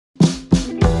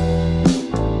Hello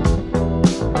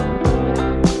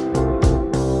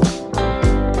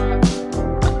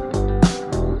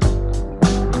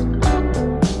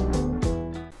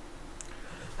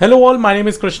all, my name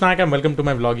is Krish Naik and welcome to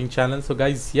my vlogging channel. So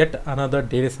guys, yet another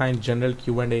data science general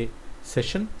Q&A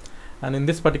session, and in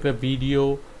this particular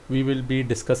video we will be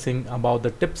discussing about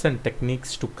the tips and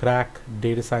techniques to crack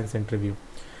data science interview.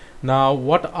 Now,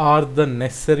 what are the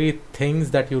necessary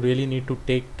things that you really need to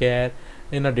take care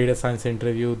in a data science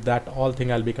interview? That all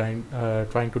thing I'll be trying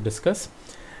to discuss,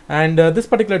 and this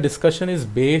particular discussion is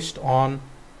based on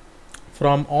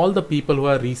from all the people who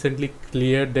have recently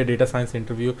cleared their data science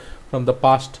interview from the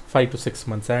past 5 to 6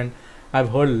 months. And I've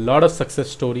heard a lot of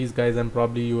success stories, guys, and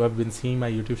probably you have been seeing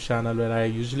my YouTube channel where I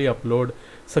usually upload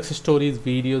success stories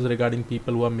videos regarding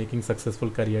people who are making successful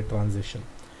career transition.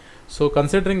 So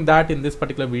considering that, in this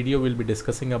particular video we'll be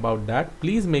discussing about that.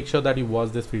 Please make sure that you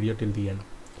watch this video till the end.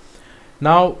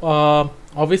 Now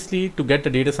obviously, to get a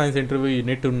data science interview you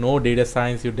need to know data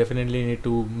science. You definitely need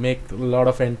to make a lot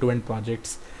of end-to-end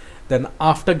projects. Then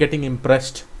after getting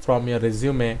impressed from your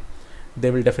resume, they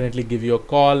will definitely give you a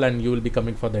call and you will be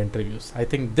coming for the interviews. I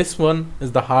think this one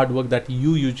is the hard work that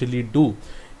you usually do,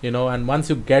 and once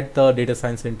you get the data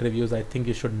science interviews, I think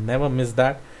you should never miss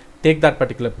that. Take that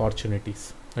particular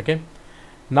opportunities. Okay.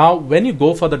 Now, when you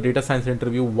go for the data science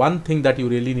interview, one thing that you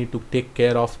really need to take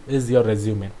care of is your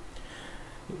resume.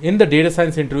 In the data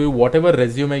science interview, whatever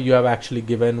resume you have actually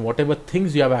given, whatever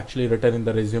things you have actually written in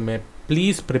the resume,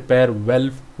 please prepare well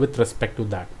with respect to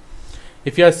that.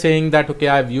 If you are saying that, okay,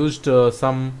 I've used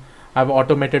I've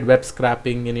automated web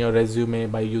scraping in your resume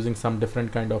by using some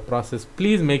different kind of process,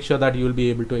 please make sure that you will be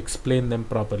able to explain them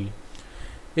properly.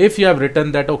 If you have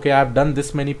written that, okay, I've done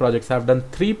this many projects, I've done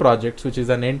 3 projects, which is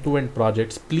an end-to-end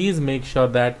projects, please make sure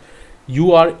that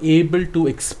you are able to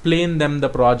explain them the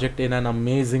project in an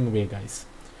amazing way, guys.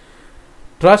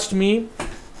 Trust me,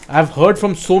 I've heard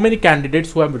from so many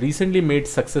candidates who have recently made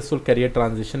successful career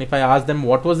transition. If I asked them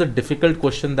what was the difficult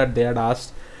question that they had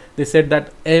asked, they said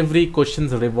that every question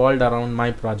revolved around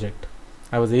my project.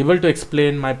 I was able to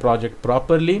explain my project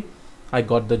properly. I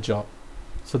got the job.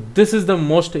 So this is the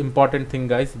most important thing,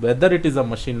 guys. Whether it is a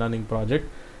machine learning project,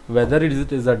 whether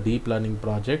it is a deep learning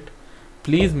project,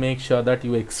 please make sure that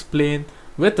you explain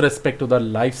with respect to the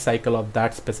life cycle of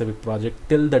that specific project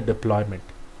till the deployment.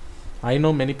 I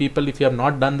know many people, if you have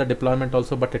not done the deployment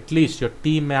also, but at least your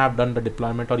team may have done the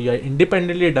deployment or you have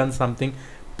independently done something,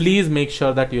 please make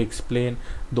sure that you explain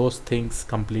those things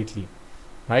completely,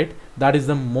 right? That is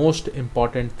the most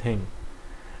important thing.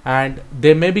 And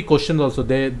there may be questions also.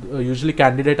 They usually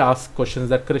candidate ask questions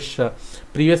that, Krish,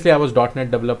 previously I was .NET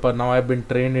developer, now I've been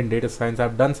trained in data science,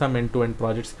 I've done some end-to-end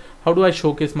projects. How do I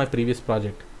showcase my previous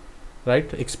project,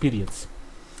 right? Experience.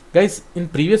 Guys, in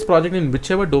previous project, in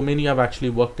whichever domain you have actually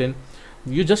worked in,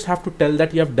 you just have to tell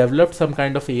that you have developed some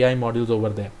kind of AI modules over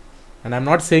there. And I'm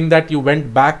not saying that you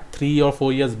went back 3 or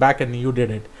 4 years back and you did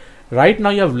it. Right now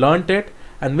you have learned it,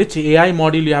 and which AI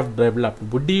module you have developed.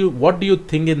 What do you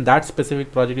think in that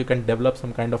specific project you can develop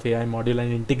some kind of AI module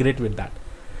and integrate with that?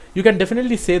 You can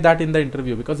definitely say that in the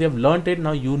interview because you have learned it.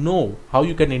 Now you know how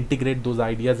you can integrate those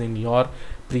ideas in your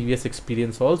previous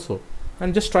experience also.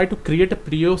 And just try to create a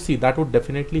POC. That would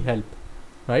definitely help,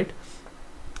 right?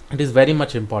 It is very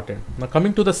much important. Now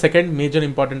coming to the second major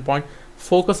important point,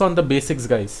 focus on the basics,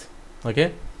 guys.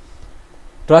 Okay,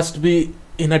 trust me,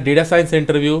 in a data science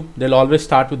interview they'll always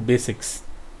start with basics.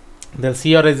 They'll see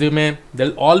your resume,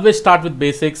 they'll always start with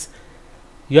basics.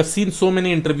 You have seen so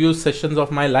many interview sessions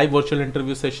of my live virtual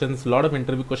interview sessions, a lot of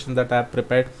interview questions that I have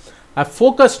prepared. I've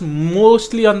focused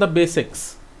mostly on the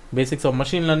basics of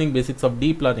machine learning, basics of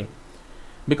deep learning.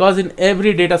 Because in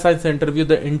every data science interview,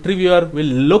 the interviewer will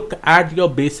look at your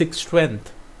basic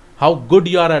strength, how good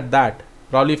you are at that.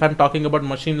 Probably if I'm talking about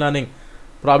machine learning,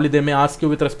 probably they may ask you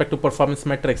with respect to performance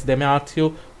metrics. They may ask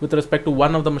you with respect to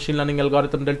one of the machine learning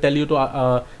algorithm. They'll tell you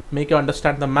to make you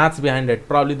understand the maths behind it.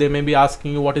 Probably they may be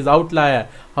asking you what is outlier,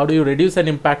 how do you reduce an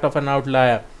impact of an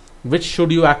outlier, which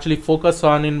should you actually focus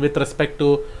on in with respect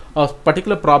to a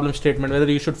particular problem statement,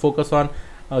 whether you should focus on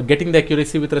getting the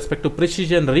accuracy with respect to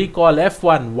precision, recall,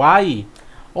 F1, why.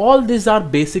 All these are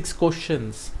basics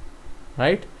questions,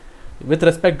 right? With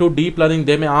respect to deep learning,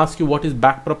 they may ask you what is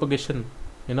backpropagation,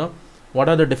 what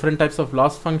are the different types of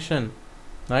loss function,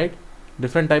 right?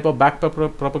 Different type of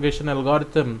backpropagation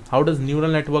algorithm. How does neural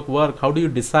network work? How do you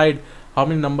decide how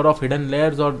many number of hidden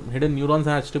layers or hidden neurons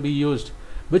has to be used?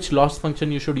 Which loss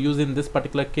function you should use in this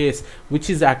particular case, which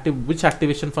is active, which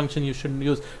activation function you should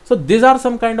use. So these are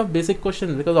some kind of basic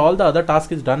questions, because all the other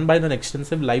task is done by the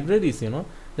extensive libraries.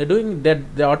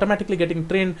 They're automatically getting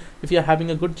trained if you're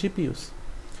having a good GPUs.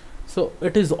 So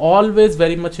it is always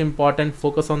very much important,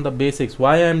 focus on the basics.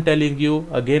 Why I am telling you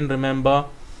again, remember,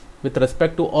 with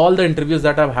respect to all the interviews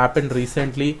that have happened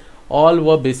recently, all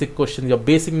were basic questions. Your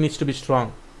basic needs to be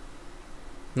strong.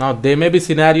 Now there may be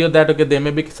scenario that, okay, there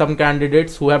may be some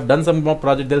candidates who have done some more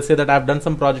project. They'll say that I've done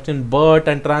some project in BERT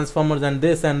and transformers and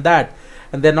this and that,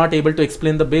 and they're not able to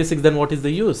explain the basics. Then what is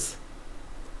the use?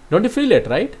 Don't you feel it,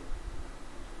 right?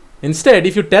 Instead,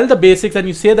 if you tell the basics and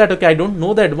you say that, okay, I don't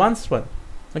know the advanced one.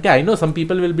 Okay, I know some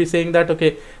people will be saying that,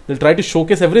 okay, they'll try to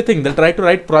showcase everything. They'll try to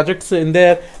write projects in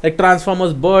there like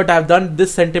transformers, BERT. I've done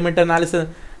this sentiment analysis.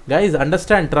 Guys,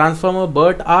 understand, transformer,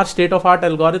 BERT are state-of-art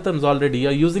algorithms already.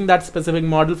 You're using that specific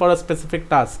model for a specific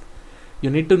task. You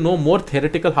need to know more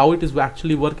theoretical how it is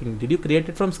actually working. Did you create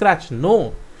it from scratch?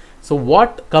 No. So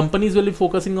what companies will be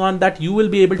focusing on, that you will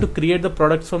be able to create the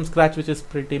products from scratch, which is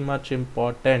pretty much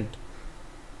important.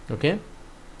 Okay,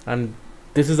 and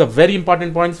this is a very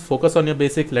important point. Focus on your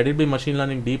basics. Let it be machine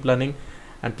learning, deep learning,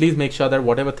 and please make sure that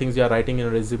whatever things you are writing in a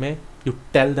resume, you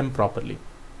tell them properly,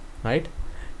 right?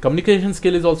 Communication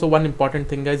skill is also one important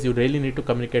thing, guys. You really need to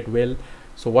communicate well.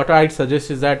 So what I'd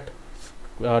suggest is that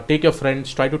take your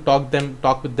friends, try to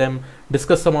talk with them,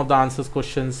 discuss some of the answers,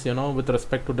 questions, you know, with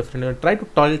respect to different, try to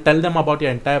tell them about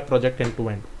your entire project end to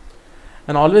end.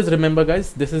 And always remember,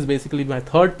 guys, this is basically my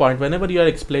third point. Whenever you are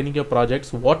explaining your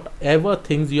projects, whatever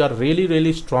things you are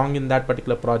really strong in that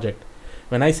particular project,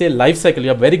 when I say life cycle,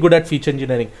 you are very good at feature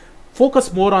engineering,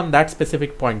 focus more on that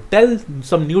specific point. Tell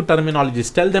some new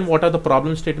terminologies, tell them what are the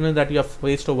problem statements that you have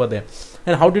faced over there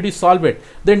and how did you solve it.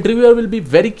 The interviewer will be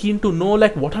very keen to know,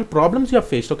 like, what are problems you have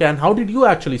faced, okay, and how did you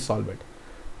actually solve it,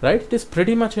 right? It is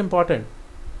pretty much important.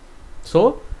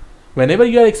 So whenever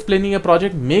you are explaining a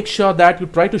project, make sure that you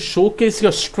try to showcase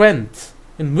your strengths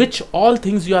in which all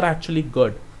things you are actually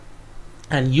good,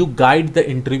 and you guide the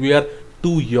interviewer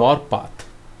to your path.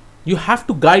 You have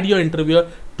to guide your interviewer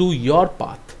to your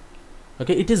path.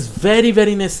 Okay, it is very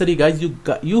necessary, guys.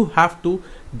 You have to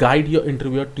guide your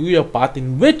interviewer to your path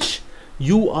in which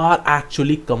you are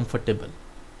actually comfortable.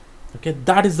 Okay,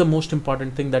 that is the most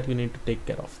important thing that you need to take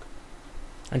care of.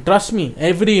 And trust me,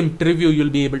 every interview you'll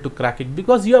be able to crack it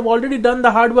because you have already done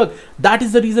the hard work. That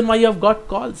is the reason why you have got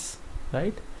calls,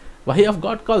 right? Why you have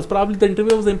got calls? Probably the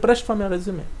interviewer was impressed from your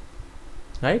resume,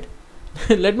 right?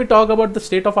 Let me talk about the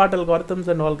state-of-art algorithms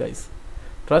and all, guys.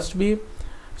 Trust me,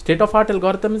 state-of-art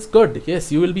algorithm is good. Yes,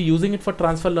 you will be using it for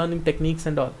transfer learning techniques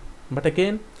and all. But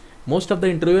again, most of the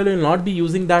interviewer will not be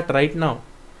using that right now.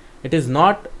 It is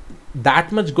not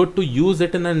that much good to use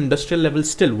it in an industrial level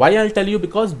still. Why? I'll tell you,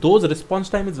 because those response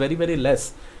time is very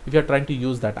less if you're trying to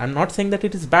use that. I'm not saying that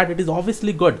it is bad, it is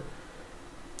obviously good,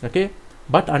 okay,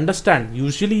 but understand,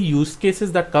 usually use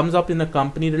cases that comes up in a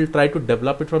company, they'll try to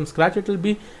develop it from scratch. It will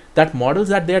be that models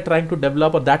that they are trying to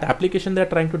develop or that application they are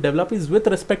trying to develop is with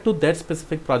respect to their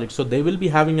specific project, so they will be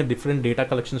having a different data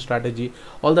collection strategy.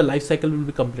 All the life cycle will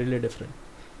be completely different,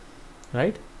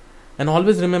 right? And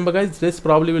always remember, guys, this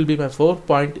probably will be my fourth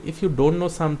point. If you don't know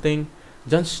something,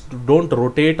 just don't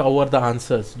rotate over the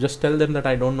answers. Just tell them that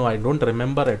I don't know, I don't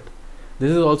remember it.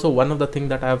 This is also one of the things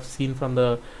that I have seen from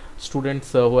the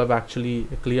students who have actually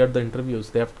cleared the interviews.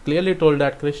 They have clearly told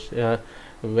that, Krish,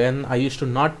 when I used to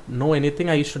not know anything,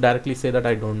 I used to directly say that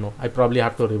I don't know. I probably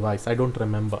have to revise. I don't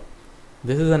remember.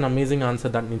 This is an amazing answer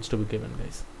that needs to be given,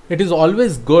 guys. It is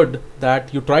always good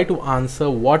that you try to answer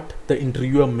what the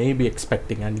interviewer may be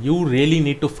expecting, and you really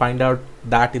need to find out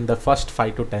that in the first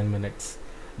 5 to 10 minutes.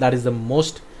 That is the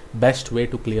most best way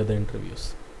to clear the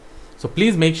interviews. So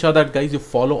please make sure that, guys, you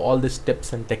follow all these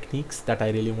tips and techniques that I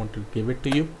really want to give it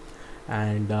to you.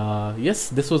 And yes,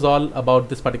 this was all about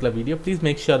this particular video. Please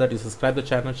make sure that you subscribe the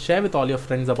channel, share with all your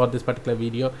friends about this particular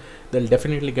video. They'll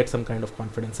definitely get some kind of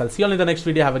confidence. I'll see you all in the next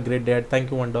video. Have a great day.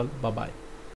 Thank you, one all. Bye bye.